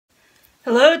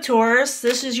Hello Taurus,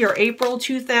 this is your April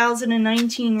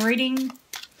 2019 reading.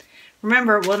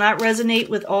 Remember, it will not resonate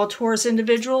with all Taurus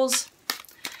individuals,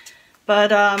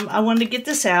 but I wanted to get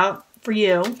this out for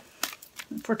you,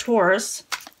 for Taurus.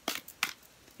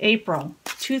 April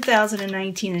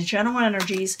 2019 is general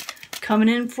energies coming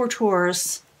in for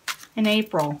Taurus in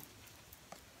April.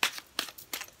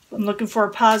 I'm looking for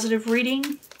a positive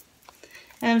reading,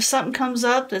 and if something comes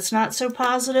up that's not so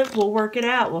positive, we'll work it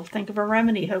out. We'll think of a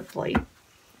remedy, hopefully.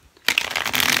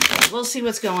 We'll see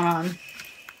what's going on.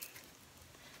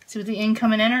 See what the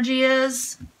incoming energy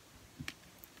is.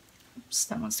 Oops,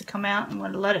 that wants to come out. I'm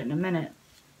going to let it in a minute.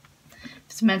 If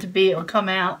it's meant to be, it'll come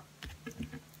out.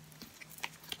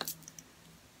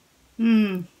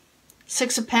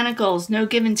 Six of Pentacles. No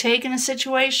give and take in a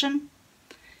situation.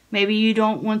 Maybe you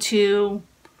don't want to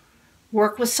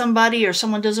work with somebody, or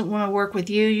someone doesn't want to work with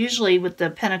you. Usually with the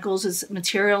Pentacles, it's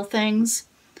material things,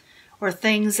 or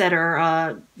things that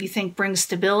are you think bring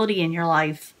stability in your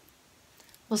life.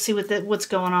 We'll see what's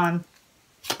going on.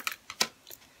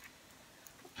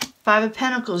 Five of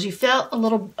Pentacles. You felt a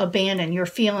little abandoned. You're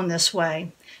feeling this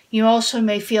way. You also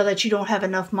may feel that you don't have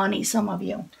enough money, some of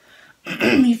you.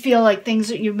 You feel like things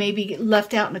that you maybe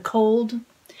left out in the cold.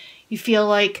 You feel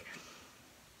like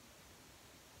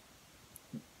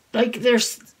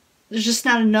there's just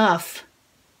not enough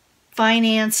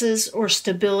finances or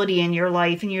stability in your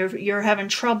life, and you're having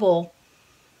trouble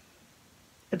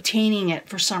obtaining it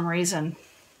for some reason.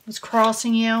 It's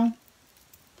crossing you.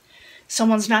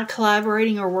 Someone's not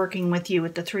collaborating or working with you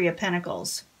with the Three of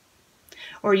Pentacles,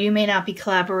 or you may not be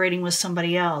collaborating with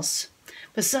somebody else.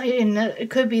 But it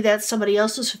could be that somebody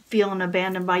else is feeling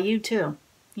abandoned by you too.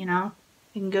 You know,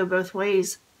 it can go both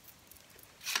ways.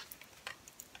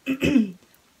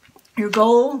 Your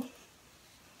goal,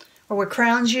 or what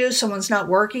crowns you, someone's not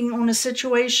working on a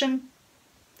situation.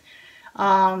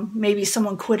 Maybe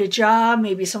someone quit a job,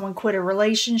 maybe someone quit a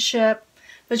relationship,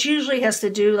 but usually has to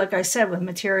do, like I said, with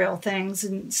material things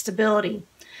and stability.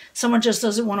 Someone just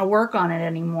doesn't want to work on it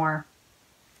anymore.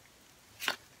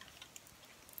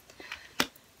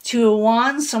 Two of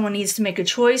Wands, someone needs to make a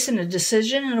choice and a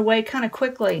decision in a way kind of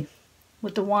quickly.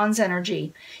 With the Wands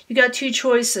energy, you got two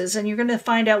choices, and you're going to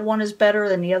find out one is better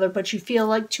than the other, but you feel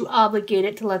like too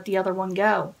obligated to let the other one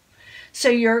go. So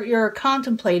you're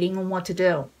contemplating on what to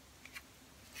do.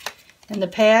 In the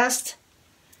past,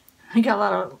 I got a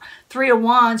lot of Three of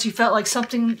Wands. You felt like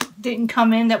something didn't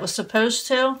come in that was supposed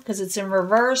to, because it's in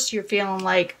reverse. You're feeling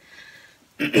like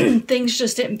things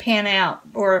just didn't pan out,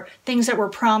 or things that were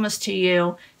promised to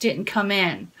you didn't come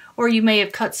in. Or you may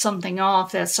have cut something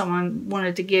off that someone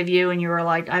wanted to give you, and you were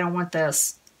like, I don't want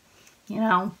this. You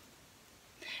know?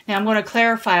 Now I'm going to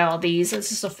clarify all these.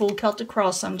 This is a full Celtic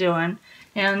cross I'm doing.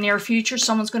 And in the near future,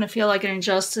 someone's going to feel like an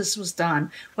injustice was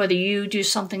done. Whether you do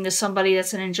something to somebody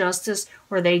that's an injustice,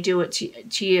 or they do it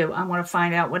to you. I'm going to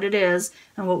find out what it is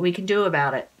and what we can do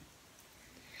about it.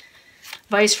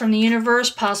 Advice from the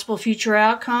universe, possible future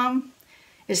outcome,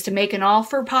 is to make an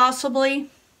offer possibly.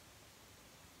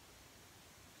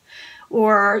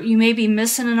 Or you may be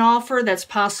missing an offer that's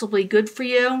possibly good for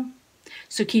you.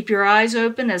 So keep your eyes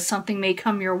open, as something may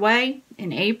come your way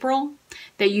in April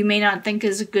that you may not think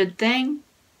is a good thing.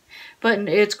 But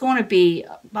it's going to be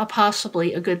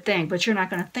possibly a good thing, but you're not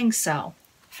going to think so.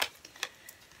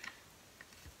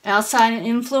 Outside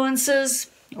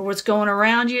influences, or what's going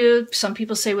around you. Some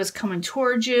people say what's coming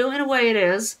towards you. In a way it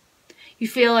is. You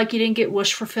feel like you didn't get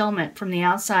wish fulfillment from the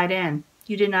outside in.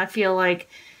 You did not feel like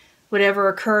whatever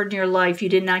occurred in your life, you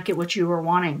did not get what you were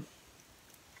wanting.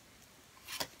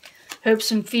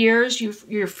 Hopes and fears, you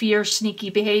fear sneaky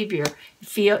behavior.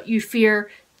 You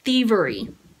fear thievery.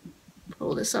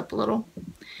 Pull this up a little.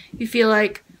 You feel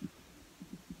like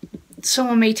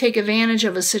someone may take advantage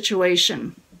of a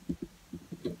situation.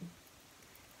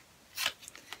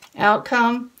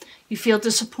 Outcome, you feel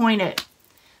disappointed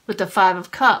with the Five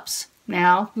of Cups.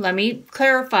 Now, let me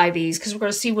clarify these, because we're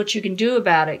going to see what you can do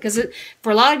about it. Because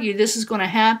for a lot of you, this is going to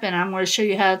happen. I'm going to show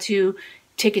you how to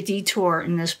take a detour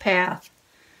in this path.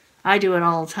 I do it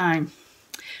all the time.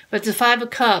 But the Five of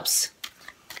Cups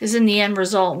is in the end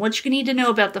result. What you need to know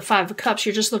about the Five of Cups,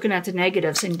 you're just looking at the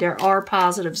negatives, and there are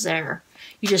positives there.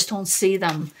 You just don't see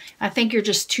them. I think you're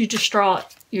just too distraught.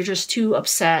 You're just too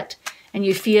upset. And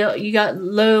you feel you got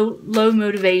low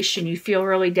motivation. You feel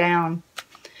really down.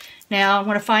 Now, I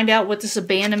want to find out what this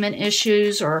abandonment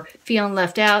issues, or feeling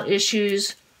left out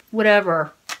issues,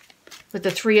 whatever, with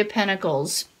the Three of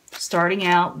Pentacles. Starting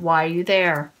out, why are you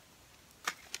there?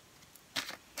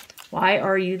 Why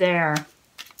are you there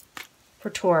for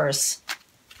Taurus?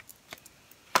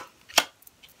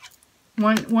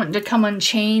 Wanting to come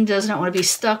unchained, does not want to be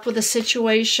stuck with a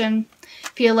situation.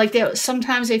 Feel like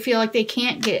sometimes they feel like they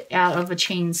can't get out of a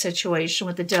chain situation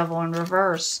with the Devil in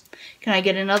reverse. Can I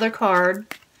get another card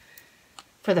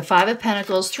for the Five of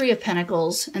Pentacles, Three of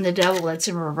Pentacles, and the Devil that's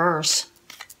in reverse?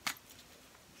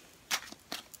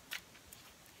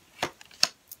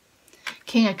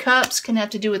 King of Cups can have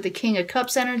to do with the King of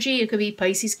Cups energy. It could be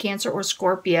Pisces, Cancer, or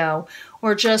Scorpio,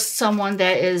 or just someone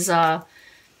that is, I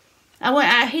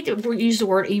hate to use the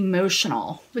word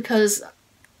emotional, because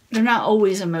they're not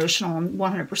always emotional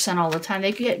 100% all the time.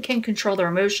 They can control their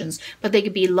emotions, but they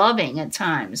could be loving at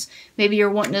times. Maybe you're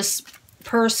wanting this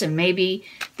person. Maybe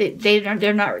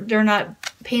they're not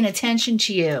paying attention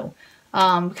to you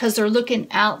because they're looking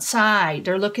outside.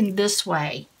 They're looking this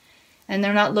way, and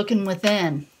they're not looking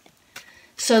within.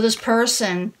 So this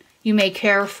person you may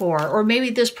care for, or maybe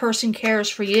this person cares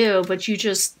for you, but you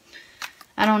just,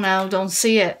 I don't know, don't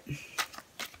see it.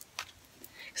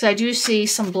 Because I do see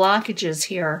some blockages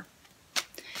here.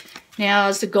 Now,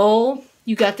 as the goal,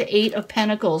 you got the Eight of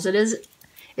Pentacles. It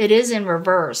is in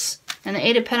reverse. And the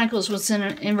Eight of Pentacles was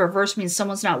in reverse means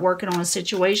someone's not working on a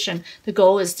situation. The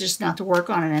goal is just not to work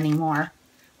on it anymore.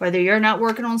 Whether you're not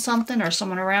working on something or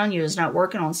someone around you is not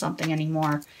working on something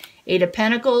anymore. Eight of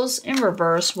Pentacles in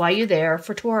reverse. Why you there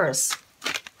for Taurus?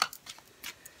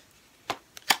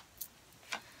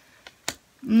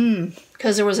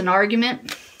 Because there was an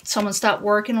argument. Someone stopped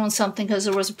working on something because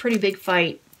there was a pretty big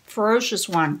fight. Ferocious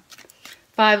one.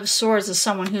 Five of Swords is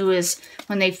someone who is,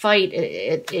 when they fight,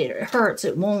 it hurts,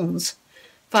 it wounds.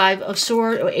 Five of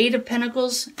Swords, or Eight of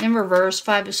Pentacles in reverse.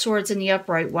 Five of Swords in the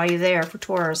upright. Why you there for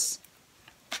Taurus?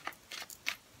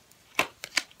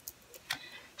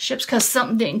 Ships, because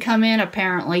something didn't come in,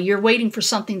 apparently. You're waiting for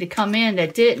something to come in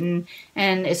that didn't,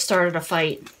 and it started a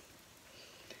fight.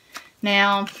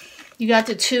 Now, you got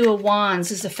the Two of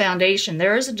Wands as the foundation.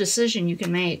 There is a decision you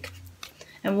can make.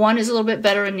 And one is a little bit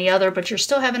better than the other, but you're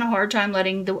still having a hard time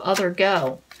letting the other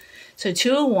go. So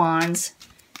Two of Wands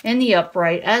in the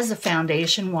upright as the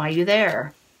foundation. Why you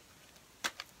there?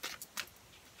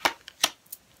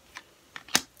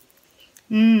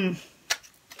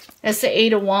 That's the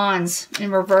Eight of Wands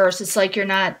in reverse. It's like you're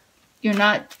not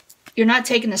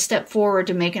taking a step forward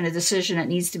to making a decision that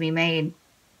needs to be made.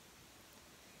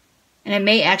 And it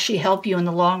may actually help you in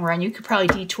the long run. You could probably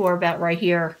detour about right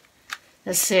here.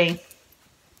 Let's see.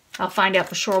 I'll find out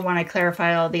for sure when I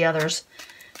clarify all the others.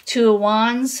 Two of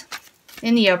Wands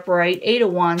in the upright. Eight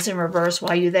of Wands in reverse.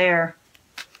 Why you there?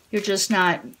 You're just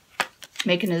not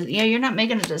making you're not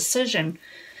making a decision.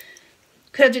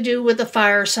 Could have to do with the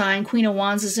fire sign. Queen of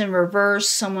Wands is in reverse.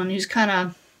 Someone who's kind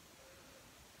of,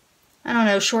 I don't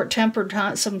know, short-tempered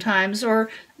sometimes. Or,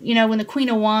 you know, when the Queen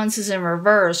of Wands is in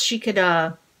reverse, she could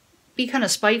be kind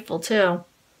of spiteful too.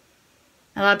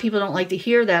 A lot of people don't like to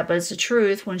hear that, but it's the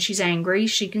truth. When she's angry,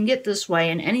 she can get this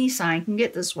way, and any sign can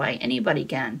get this way. Anybody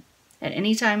can, at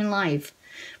any time in life.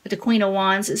 But the Queen of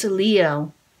Wands is a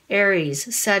Leo,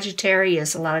 Aries,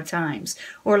 Sagittarius a lot of times.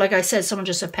 Or like I said, someone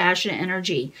just a passionate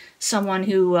energy. Someone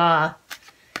who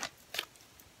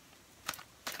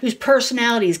whose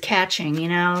personality is catching, you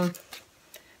know.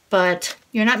 But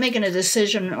you're not making a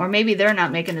decision, or maybe they're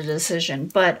not making a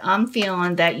decision. But I'm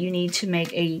feeling that you need to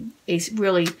make you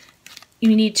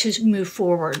need to move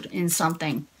forward in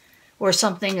something. Or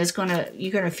something is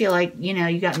you're going to feel like, you know,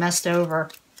 you got messed over.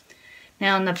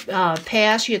 Now, in the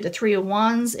past, you had the Three of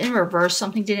Wands in reverse.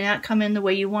 Something did not come in the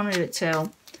way you wanted it to.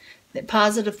 The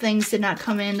positive things did not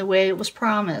come in the way it was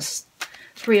promised.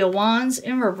 Three of Wands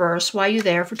in reverse. Why you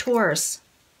there for Taurus?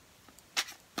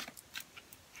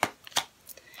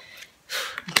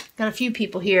 Got a few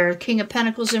people here. King of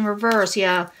Pentacles in reverse.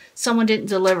 Yeah, someone didn't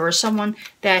deliver. Someone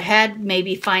that had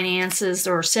maybe finances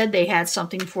or said they had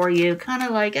something for you. Kind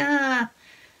of like,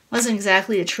 wasn't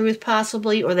exactly the truth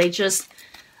possibly. Or they just...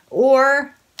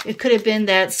 Or it could have been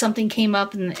that something came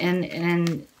up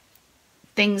and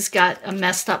things got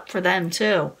messed up for them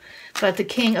too. But the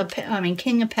King of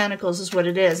Pentacles is what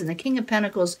it is. And the King of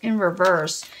Pentacles in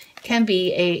reverse could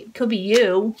be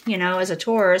you, you know, as a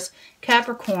Taurus,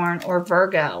 Capricorn, or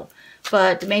Virgo.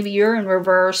 But maybe you're in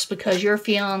reverse because you're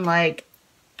feeling like,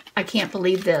 I can't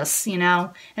believe this, you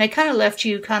know. And it kind of left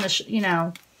you kind of, you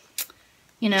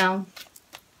know,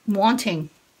 wanting.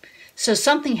 So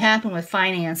something happened with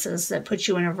finances that put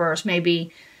you in reverse.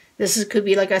 Maybe could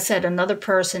be, like I said, another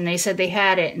person. They said they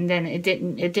had it, and then it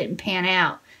didn't pan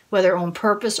out, whether on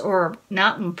purpose or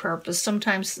not on purpose.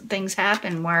 Sometimes things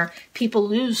happen where people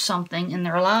lose something in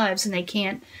their lives and they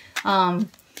can't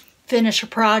finish a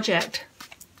project.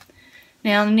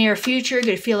 Now, in the near future, you're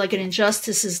going to feel like an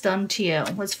injustice is done to you.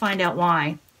 Let's find out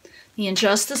why.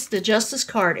 The Justice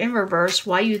card in reverse.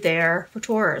 Why you there for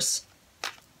Taurus?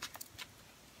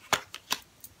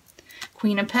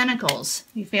 Queen of Pentacles.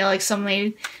 You feel like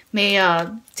somebody may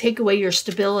take away your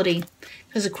stability.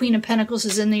 Because the Queen of Pentacles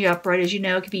is in the upright. As you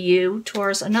know, it could be you,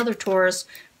 Taurus, another Taurus,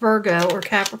 Virgo, or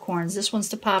Capricorns. This one's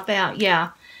to pop out.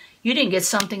 Yeah, you didn't get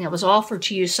something that was offered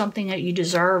to you, something that you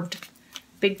deserved.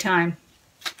 Big time.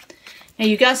 Now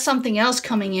you got something else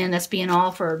coming in that's being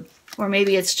offered. Or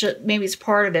maybe it's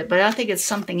part of it. But I think it's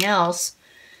something else.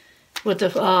 With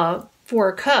the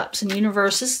Four of Cups in the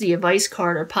universe, this is the advice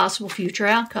card or possible future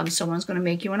outcome. Someone's going to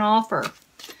make you an offer.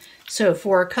 So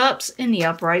Four of Cups in the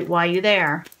upright. Why are you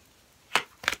there?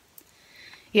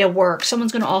 Yeah, work.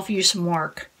 Someone's going to offer you some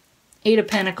work. Eight of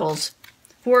Pentacles.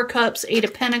 Four of Cups, Eight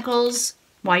of Pentacles.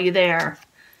 Why are you there?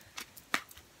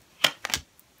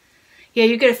 Yeah,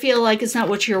 you're going to feel like it's not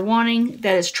what you're wanting,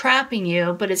 that it's trapping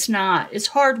you, but it's not. It's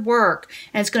hard work,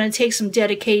 and it's going to take some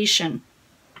dedication.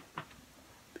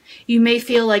 You may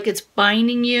feel like it's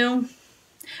binding you,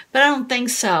 but I don't think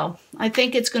so. I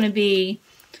think it's going to be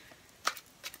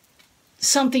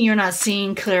something you're not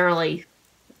seeing clearly.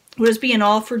 What is being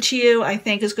offered to you, I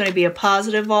think, is going to be a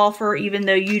positive offer, even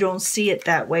though you don't see it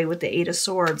that way with the Eight of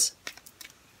Swords.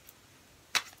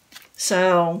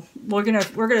 So we're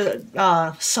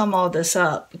gonna sum all this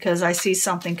up because I see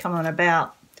something coming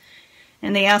about.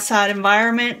 In the outside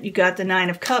environment, you got the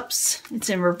Nine of Cups. It's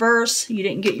in reverse. You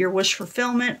didn't get your wish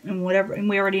fulfillment and whatever, and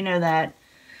we already know that.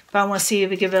 But I want to see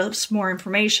if it gives us more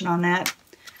information on that.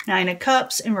 Nine of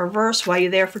Cups in reverse. Why are you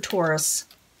there for Taurus?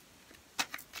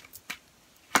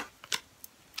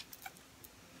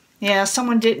 Yeah,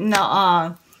 someone didn't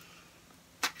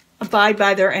abide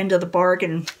by their end of the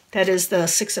bargain. That is the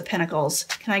Six of Pentacles.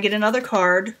 Can I get another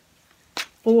card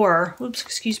for,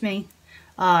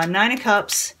 Nine of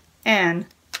Cups and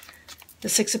the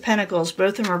Six of Pentacles,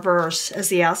 both in reverse as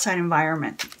the outside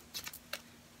environment?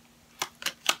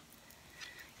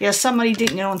 Yeah, somebody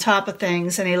didn't get on top of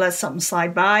things and they let something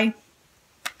slide by.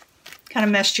 Kind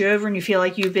of messed you over and you feel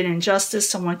like you've been injustice.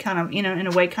 Someone kind of, in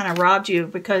a way, kind of robbed you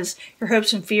because your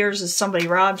hopes and fears is somebody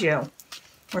robbed you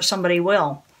or somebody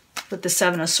will. With the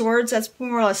Seven of Swords, that's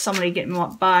more or less somebody getting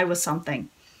by with something.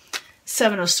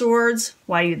 Seven of Swords,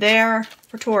 why are you there?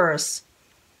 For Taurus.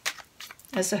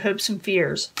 As the hopes and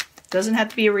fears. Doesn't have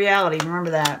to be a reality,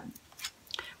 remember that.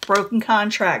 Broken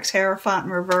contracts, Hierophant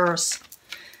in reverse.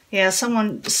 Yeah,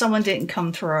 someone didn't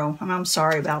come through, and I'm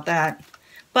sorry about that.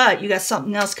 But you got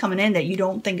something else coming in that you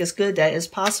don't think is good, that is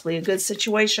possibly a good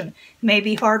situation. It may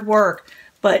be hard work,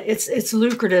 but it's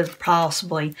lucrative,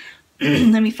 possibly.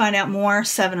 Let me find out more.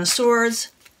 Seven of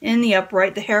Swords in the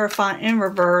upright, the Hierophant in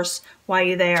reverse. Why are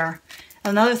you there?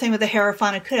 Another thing with the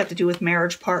Hierophant, it could have to do with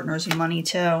marriage partners and money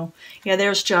too. Yeah,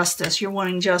 there's justice. You're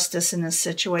wanting justice in this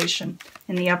situation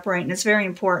in the upright, and it's very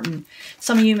important.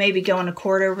 Some of you may be going to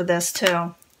court over this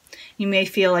too. You may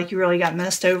feel like you really got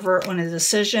messed over on a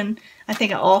decision. I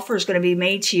think an offer is going to be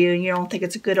made to you, and you don't think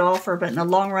it's a good offer, but in the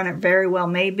long run, it very well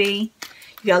may be.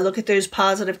 You got to look at those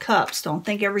positive cups. Don't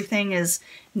think everything is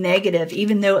negative,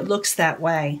 even though it looks that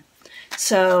way.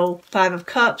 So, Five of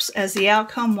Cups as the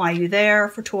outcome. Why are you there?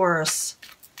 For Taurus.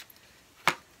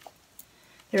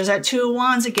 There's that Two of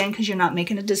Wands again because you're not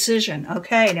making a decision.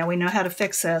 Okay, now we know how to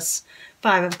fix this.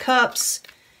 Five of Cups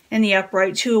in the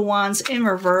upright. Two of Wands in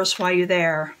reverse. Why are you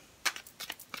there?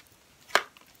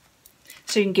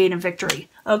 So you can gain a victory.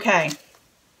 Okay.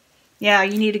 Yeah,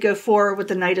 you need to go forward with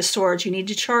the Knight of Swords. You need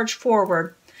to charge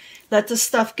forward. Let the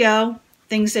stuff go.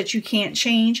 Things that you can't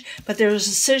change. But there's a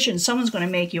decision. Someone's going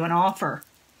to make you an offer.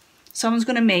 Someone's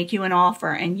going to make you an offer.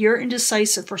 And you're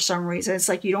indecisive for some reason. It's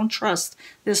like you don't trust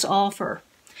this offer.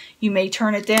 You may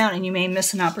turn it down and you may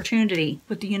miss an opportunity.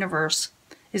 But the universe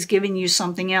is giving you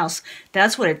something else.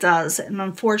 That's what it does. And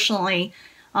unfortunately,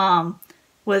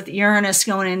 with Uranus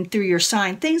going in through your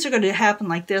sign, things are going to happen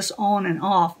like this on and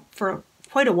off for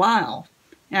quite a while.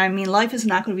 And I mean, life is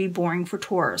not going to be boring for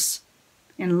Taurus.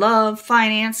 In love,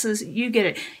 finances, you get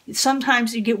it.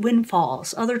 Sometimes you get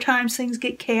windfalls. Other times things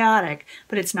get chaotic,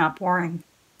 but it's not boring.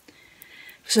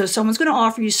 So someone's going to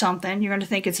offer you something. You're going to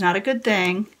think it's not a good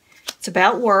thing. It's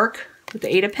about work with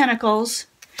the Eight of Pentacles.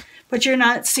 But you're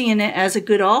not seeing it as a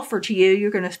good offer to you.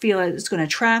 You're going to feel like it's going to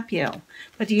trap you.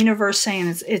 But the universe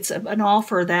saying it's an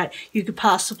offer that you could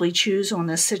possibly choose on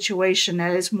this situation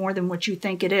that is more than what you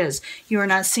think it is. You are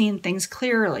not seeing things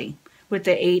clearly. With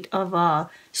the Eight of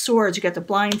Swords, you got the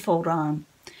blindfold on.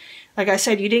 Like I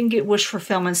said, you didn't get wish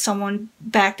fulfillment. Someone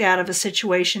backed out of a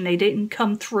situation. They didn't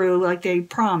come through like they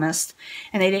promised.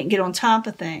 And they didn't get on top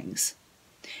of things.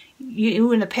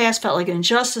 You in the past felt like an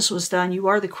injustice was done. You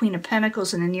are the Queen of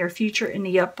Pentacles in the near future in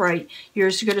the upright.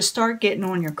 You're going to start getting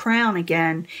on your crown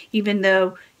again, even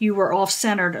though you were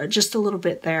off-centered just a little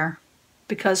bit there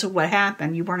because of what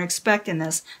happened. You weren't expecting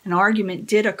this. An argument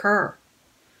did occur.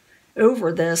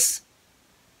 over this,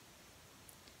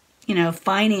 you know,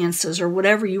 finances or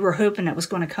whatever you were hoping that was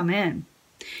going to come in.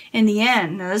 In the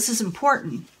end, now this is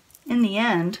important, in the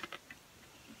end,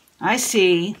 I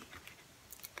see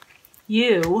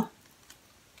you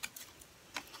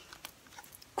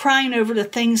crying over the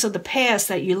things of the past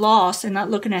that you lost and not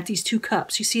looking at these 2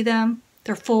 cups. You see them?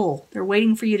 They're full. They're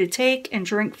waiting for you to take and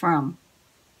drink from.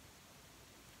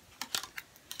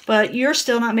 But you're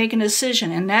still not making a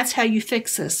decision, and that's how you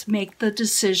fix this. Make the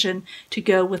decision to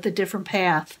go with a different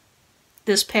path.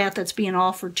 This path that's being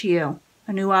offered to you.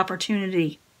 A new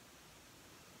opportunity.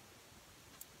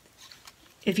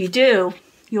 If you do,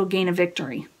 you'll gain a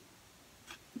victory.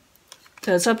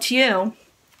 So it's up to you.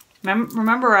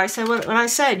 Remember I said what I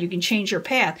said. You can change your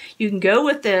path. You can go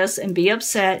with this and be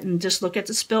upset and just look at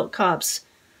the spilt cups.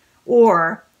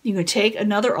 Or you can take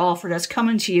another offer that's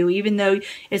coming to you, even though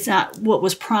it's not what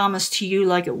was promised to you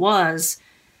like it was.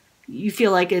 You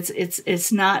feel like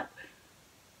it's not,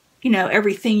 you know,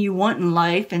 everything you want in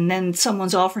life, and then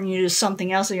someone's offering you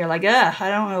something else and you're like, I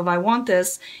don't know if I want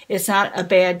this. It's not a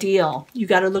bad deal. You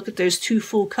got to look at those 2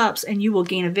 full cups and you will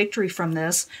gain a victory from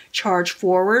this. Charge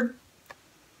forward.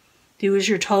 Do as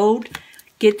you're told.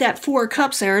 Get that 4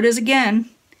 cups. There it is again.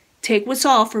 Take what's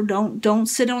offered. Don't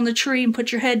sit on the tree and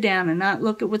put your head down and not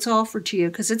look at what's offered to you,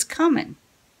 because it's coming.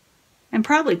 And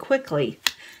probably quickly.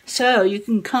 So you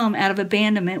can come out of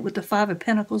abandonment with the 5 of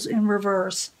Pentacles in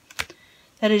reverse.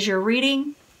 That is your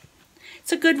reading.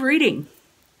 It's a good reading.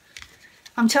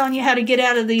 I'm telling you how to get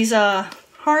out of these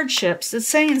hardships. It's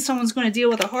saying someone's going to deal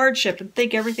with a hardship and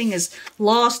think everything is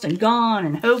lost and gone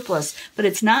and hopeless, but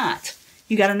it's not.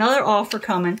 You got another offer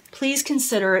coming. Please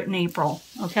consider it in April,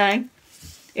 okay?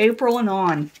 April and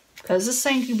on, because this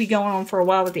thing could be going on for a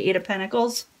while with the 8 of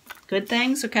Pentacles. Good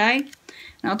things, okay?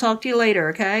 And I'll talk to you later,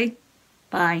 okay?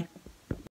 Bye.